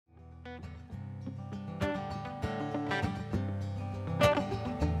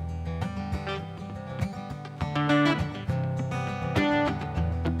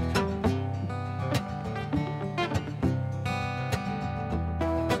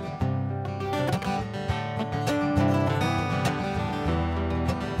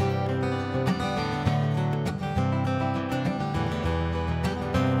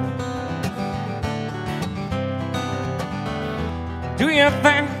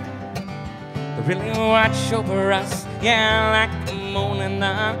anything to really watch over us, yeah, like the moon and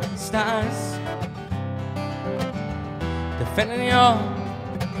the stars, defending your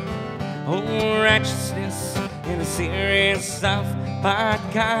own righteousness in a series of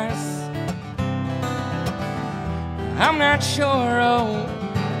podcasts. I'm not sure, oh,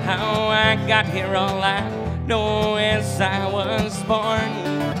 how I got here. All I know is I was born.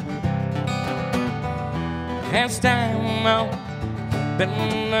 As time out,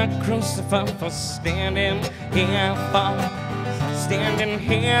 been crucified for standing here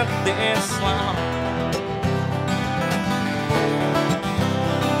this long.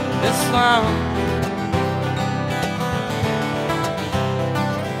 This long.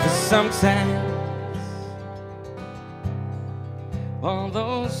 Sometimes all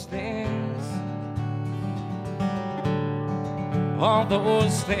those things,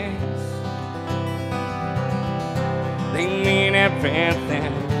 they mean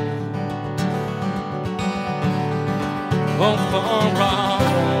everything. Oh, for all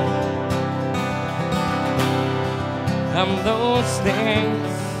of those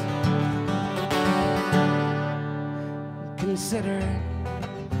things, consider.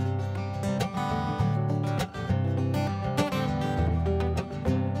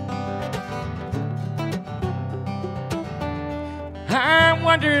 I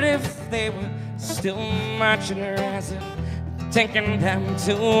wondered if they were still marching or has it taken them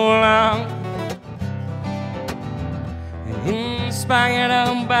too long.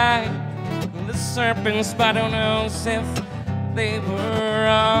 Inspired by the serpents, but who knows if they were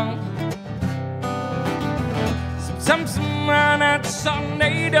wrong. Sometimes I'm on a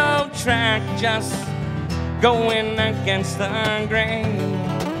tornado track, just going against the grain.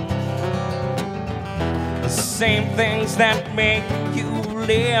 The same things that make you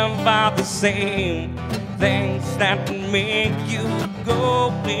live are the same things that make you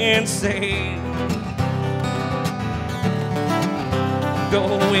go insane. Go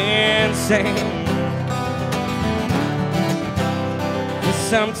insane.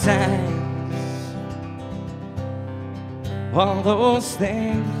 Sometimes all those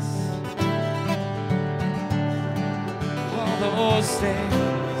things,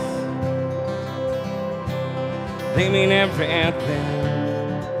 they mean everything.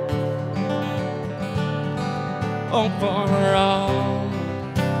 Oh, for all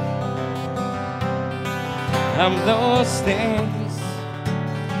of those things,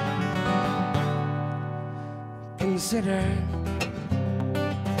 consider.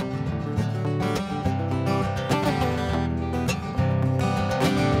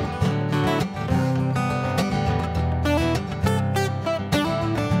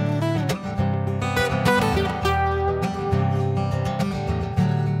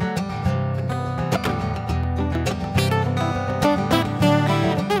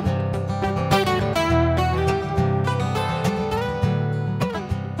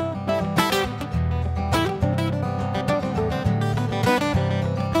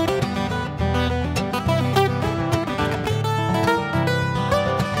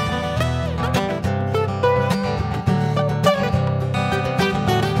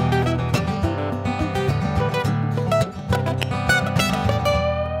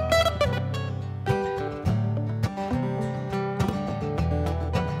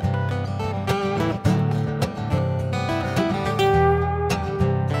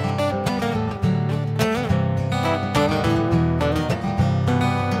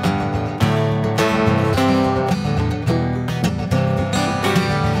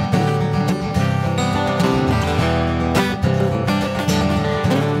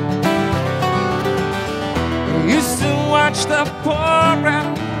 The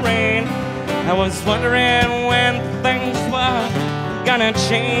pouring rain, I was wondering when things were gonna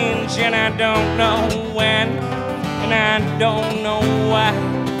change, and I don't know when, and I don't know why.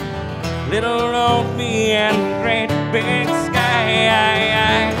 Little old me and great big sky,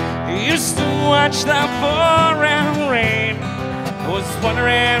 I used to watch the pouring rain. I was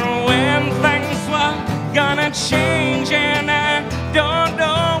wondering when things were gonna change, and I don't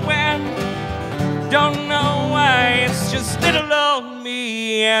know when, don't know why. It's just little old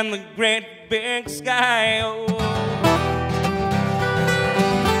me and the great big sky. Oh.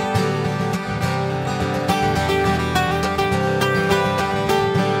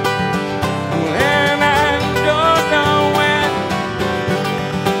 And I don't know when,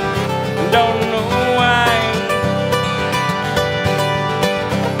 don't know why.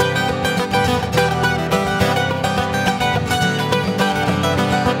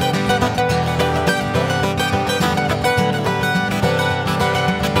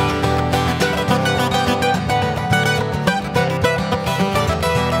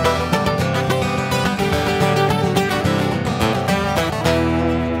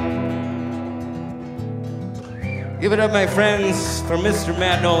 Give it up, my friends, for Mr.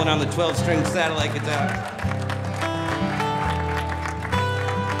 Matt Nolan on the 12-string satellite guitar.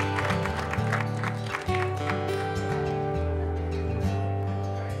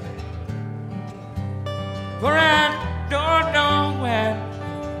 For I don't know when,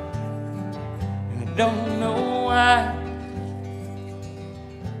 and I don't know why.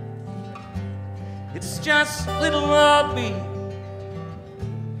 It's just little old me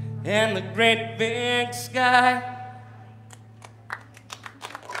and the great big sky.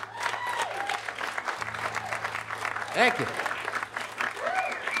 Thank you.